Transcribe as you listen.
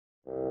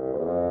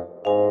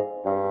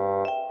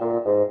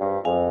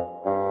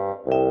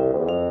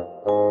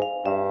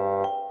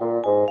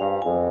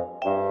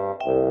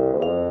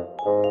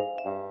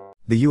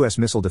The U.S.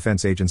 Missile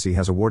Defense Agency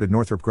has awarded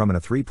Northrop Grumman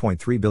a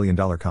 $3.3 billion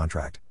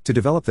contract to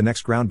develop the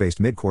next Ground-Based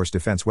Midcourse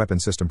Defense Weapon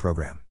System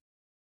program.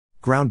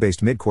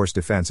 Ground-Based Midcourse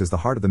Defense is the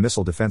heart of the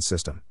missile defense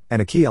system,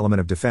 and a key element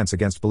of defense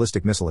against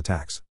ballistic missile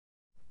attacks.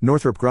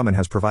 Northrop Grumman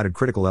has provided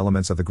critical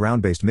elements of the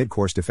Ground-Based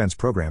Midcourse Defense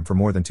program for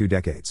more than 2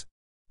 decades.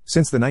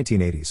 Since the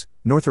 1980s,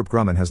 Northrop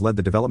Grumman has led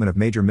the development of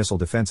major missile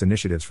defense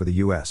initiatives for the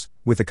U.S.,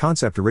 with the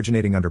concept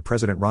originating under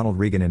President Ronald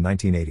Regan in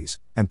 1980s,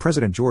 and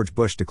President George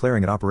Bush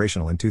declaring it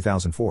operational in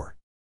 2004.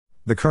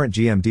 The current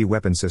GMD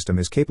weapon system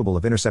is capable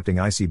of intercepting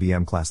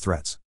ICBM-class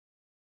threats.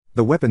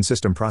 The weapon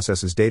system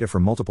processes data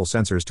from multiple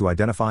sensors to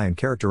identify and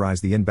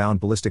characterize the inbound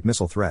ballistic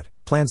missile threat,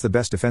 plans the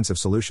best defensive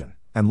solution,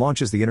 and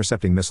launches the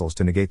intercepting missiles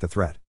to negate the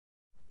threat.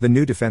 The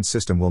new defense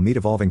system will meet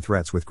evolving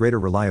threats with greater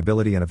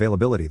reliability and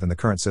availability than the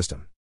current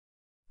system.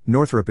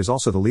 Northrop is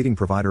also the leading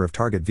provider of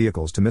target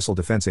vehicles to Missile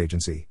Defense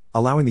Agency,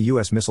 allowing the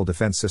U.S. missile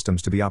defense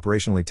systems to be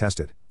operationally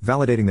tested,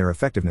 validating their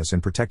effectiveness in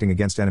protecting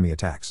against enemy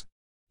attacks.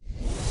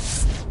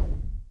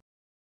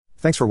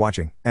 Thanks for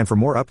watching, and for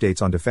more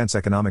updates on defense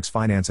economics,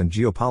 finance and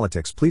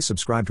geopolitics, please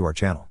subscribe to our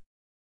channel.